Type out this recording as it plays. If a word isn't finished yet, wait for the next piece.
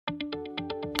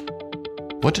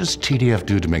What does TDF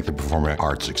do to make the performing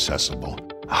arts accessible?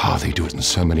 Oh, they do it in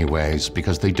so many ways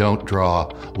because they don't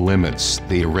draw limits.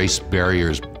 They erase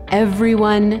barriers.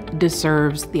 Everyone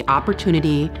deserves the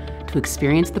opportunity to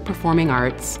experience the performing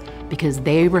arts because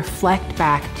they reflect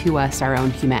back to us our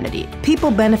own humanity. People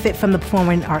benefit from the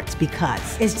performing arts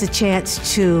because it's the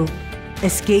chance to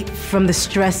escape from the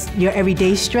stress, your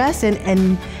everyday stress,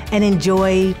 and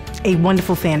enjoy a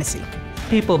wonderful fantasy.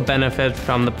 People benefit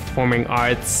from the performing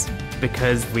arts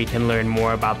because we can learn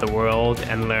more about the world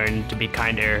and learn to be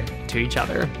kinder to each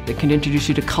other. It can introduce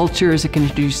you to cultures, it can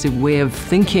introduce a way of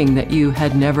thinking that you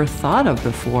had never thought of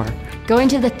before. Going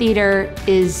to the theater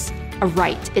is a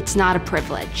right, it's not a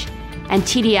privilege. And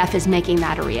TDF is making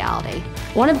that a reality.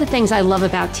 One of the things I love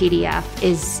about TDF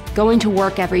is going to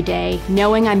work every day,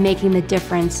 knowing I'm making the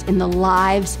difference in the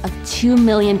lives of 2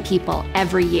 million people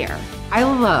every year. I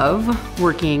love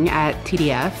working at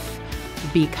TDF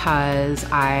because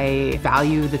I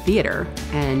value the theater,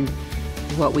 and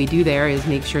what we do there is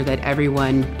make sure that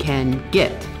everyone can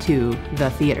get to the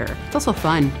theater. It's also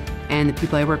fun, and the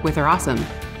people I work with are awesome.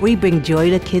 We bring joy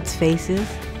to kids' faces.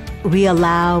 We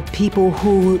allow people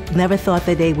who never thought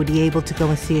that they would be able to go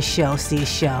and see a show.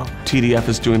 TDF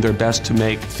is doing their best to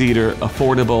make theater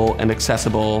affordable and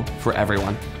accessible for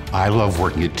everyone. I love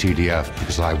working at TDF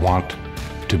because I want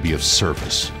to be of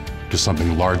service to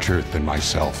something larger than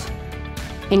myself.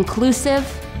 Inclusive,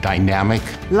 Dynamic,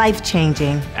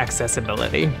 Life-changing.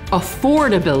 Accessibility.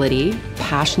 Affordability.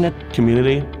 Passionate.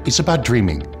 Community. it's about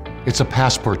dreaming. It's a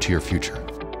passport to your future.